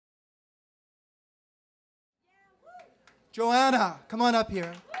Johanna, come on up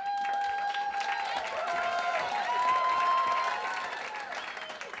here.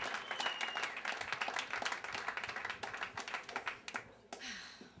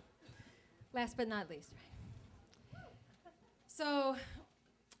 Last but not least, right? So,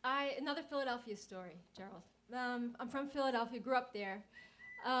 another Philadelphia story, Gerald. I'm from Philadelphia, grew up there.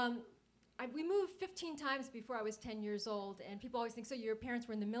 We moved 15 times before I was 10 years old, and people always think, so your parents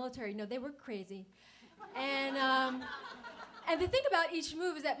were in the military. No, they were crazy. And the thing about each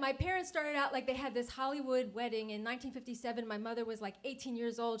move is that my parents started out like they had this Hollywood wedding in 1957. My mother was like 18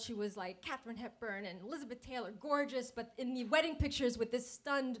 years old. She was like Katharine Hepburn and Elizabeth Taylor, gorgeous, but in the wedding pictures with this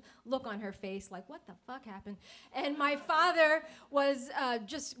stunned look on her face, like, what the fuck happened? And my father was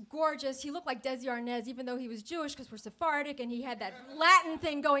just gorgeous. He looked like Desi Arnaz, even though he was Jewish, because we're Sephardic, and he had that Latin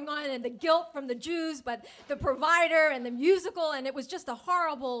thing going on and the guilt from the Jews, but the provider and the musical, and it was just a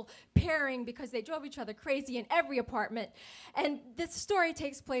horrible pairing because they drove each other crazy in every apartment. And this story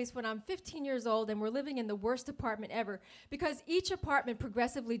takes place when I'm 15 years old and we're living in the worst apartment ever because each apartment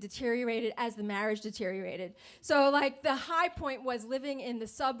progressively deteriorated as the marriage deteriorated. So like the high point was living in the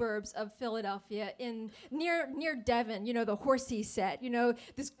suburbs of Philadelphia near Devon, you know, the Horsey set, you know,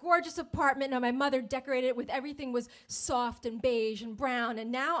 this gorgeous apartment. Now my mother decorated it with everything was soft and beige and brown.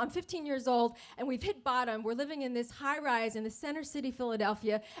 And now I'm 15 years old and we've hit bottom. We're living in this high rise in the center city,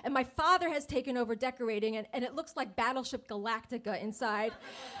 Philadelphia. And my father has taken over decorating and it looks like Battleship Galactica inside.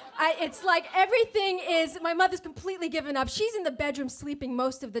 It's like everything is, my mother's completely given up. She's in the bedroom sleeping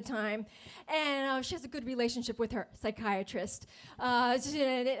most of the time. And she has a good relationship with her psychiatrist.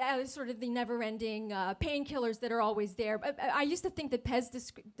 Sort of the never-ending painkillers that are always there. I used to think that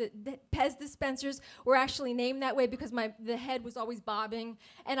Pez dispensers were actually named that way because the head was always bobbing.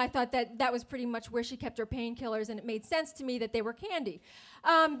 And I thought that was pretty much where she kept her painkillers. And it made sense to me that they were candy.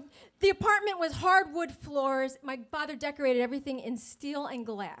 The apartment was hardwood floors. My father decorated everything in steel and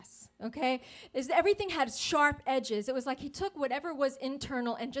glass, okay? Everything had sharp edges. It was like he took whatever was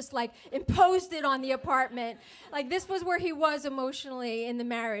internal and just like imposed it on the apartment. Like this was where he was emotionally in the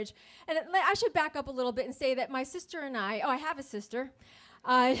marriage. And I should back up a little bit and say that my sister and I have a sister.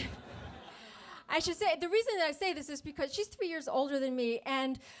 I should say, the reason that I say this is because she's 3 years older than me,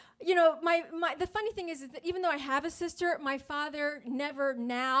 and you know, the funny thing is that even though I have a sister, my father never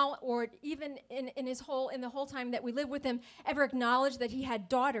now, or even in the whole time that we lived with him, ever acknowledged that he had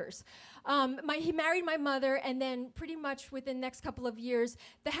daughters. He married my mother, and then pretty much within the next couple of years,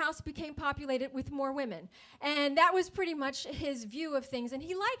 the house became populated with more women. And that was pretty much his view of things, and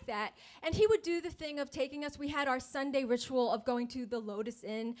he liked that. And he would do the thing of taking us, we had our Sunday ritual of going to the Lotus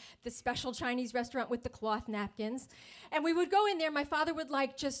Inn, the special Chinese restaurant with the cloth napkins. And we would go in there, my father would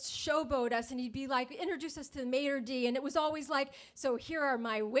like just showboat us, and he'd be like, introduce us to the maitre d', and it was always like, so here are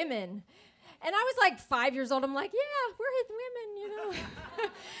my women. And I was like 5 years old. I'm like, yeah, we're his women, you know.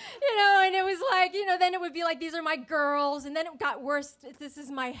 You know, and it was like, you know, then it would be like, these are my girls. And then it got worse. This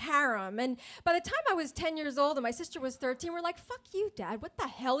is my harem. And by the time I was 10 years old and my sister was 13, we're like, fuck you, Dad. What the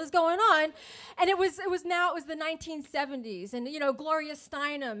hell is going on? And it was the 1970s. And, you know, Gloria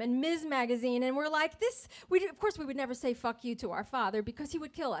Steinem and Ms. Magazine. And we're like, of course, we would never say fuck you to our father because he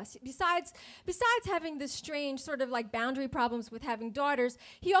would kill us. Besides having this strange sort of like boundary problems with having daughters,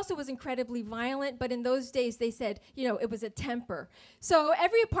 he also was incredibly violent, but in those days they said, you know, it was a temper. So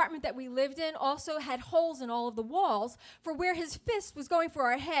every apartment that we lived in also had holes in all of the walls for where his fist was going for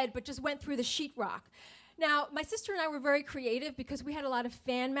our head, but just went through the sheetrock. Now, my sister and I were very creative because we had a lot of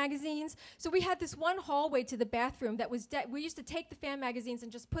fan magazines. So we had this one hallway to the bathroom that was, we used to take the fan magazines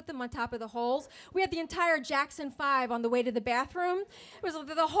and just put them on top of the holes. We had the entire Jackson 5 on the way to the bathroom. It was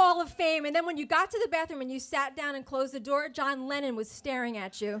the Hall of Fame. And then when you got to the bathroom and you sat down and closed the door, John Lennon was staring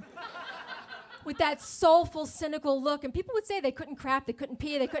at you. With that soulful, cynical look. And people would say they couldn't crap, they couldn't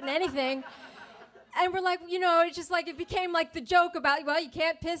pee, they couldn't anything. And we're like, you know, it's just like, it became like the joke about, well, you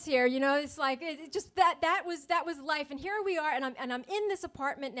can't piss here, you know, it's like, it just, that was life. And here we are, and I'm in this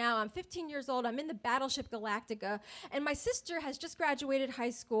apartment now, I'm 15 years old, I'm in the Battleship Galactica, and my sister has just graduated high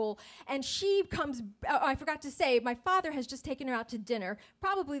school, and she comes, I forgot to say, my father has just taken her out to dinner,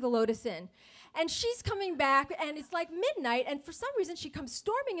 probably the Lotus Inn. And she's coming back, and it's like midnight, and for some reason she comes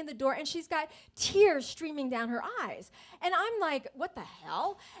storming in the door, and she's got tears streaming down her eyes. And I'm like, what the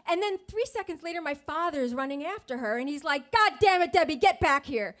hell? And then 3 seconds later, my father's running after her, and he's like, God damn it, Debbie, get back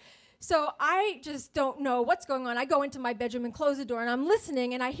here. So I just don't know what's going on. I go into my bedroom and close the door, and I'm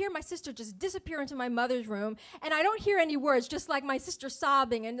listening, and I hear my sister just disappear into my mother's room, and I don't hear any words, just like my sister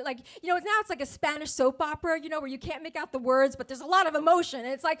sobbing, and like, you know, now it's like a Spanish soap opera, you know, where you can't make out the words, but there's a lot of emotion, and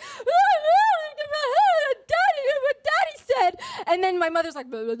it's like, Daddy, said, and then my mother's like,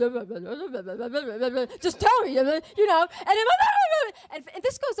 just tell me, you know, and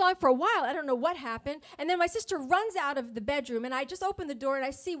this goes on for a while. I don't know what happened. And then my sister runs out of the bedroom, and I just open the door, and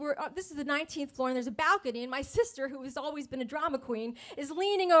I see this is the 19th floor, and there's a balcony, and my sister, who has always been a drama queen, is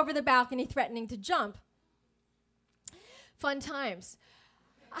leaning over the balcony, threatening to jump. Fun times.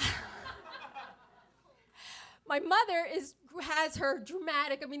 My mother has her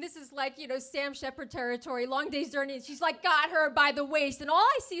dramatic, I mean, this is like, you know, Sam Shepard territory, Long Day's Journey, and she's like got her by the waist, and all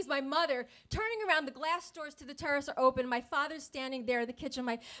I see is my mother turning around. The glass doors to the terrace are open. My father's standing there in the kitchen.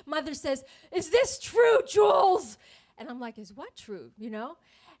 My mother says, "Is this true, Jules?" And I'm like, "Is what true?" You know?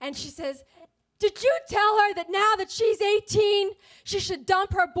 And she says, "Did you tell her that now that she's 18, she should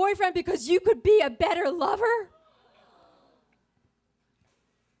dump her boyfriend because you could be a better lover?"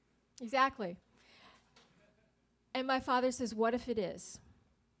 Exactly. And my father says, "What if it is?"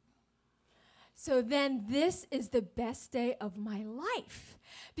 So then this is the best day of my life,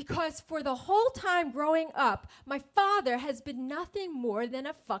 because for the whole time growing up, my father has been nothing more than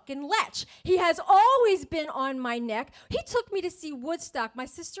a fucking lech. He has always been on my neck. He took me to see Woodstock, my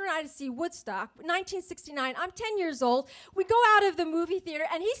sister and I, to see Woodstock, 1969. I'm 10 years old. We go out of the movie theater,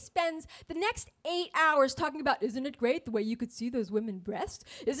 and he spends the next 8 hours talking about, "Isn't it great the way you could see those women's breasts?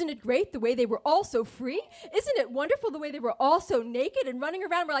 Isn't it great the way they were all so free? Isn't it wonderful the way they were all so naked and running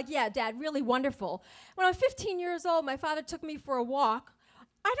around?" We're like, "Yeah, Dad, really wonderful." When I was 15 years old, my father took me for a walk.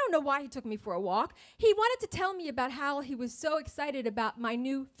 I don't know why he took me for a walk. He wanted to tell me about how he was so excited about my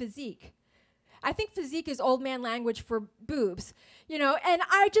new physique. I think physique is old man language for boobs, you know, and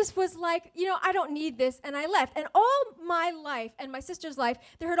I just was like, you know, I don't need this, and I left. And all my life and my sister's life,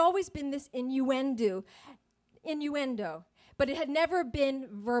 there had always been this innuendo. But it had never been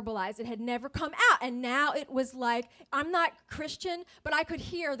verbalized. It had never come out. And now it was like, I'm not Christian, but I could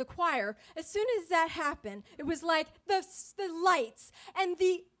hear the choir. As soon as that happened, it was like the lights and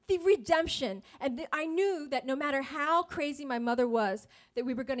the redemption. And I knew that no matter how crazy my mother was, that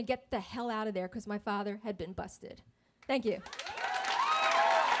we were going to get the hell out of there because my father had been busted. Thank you.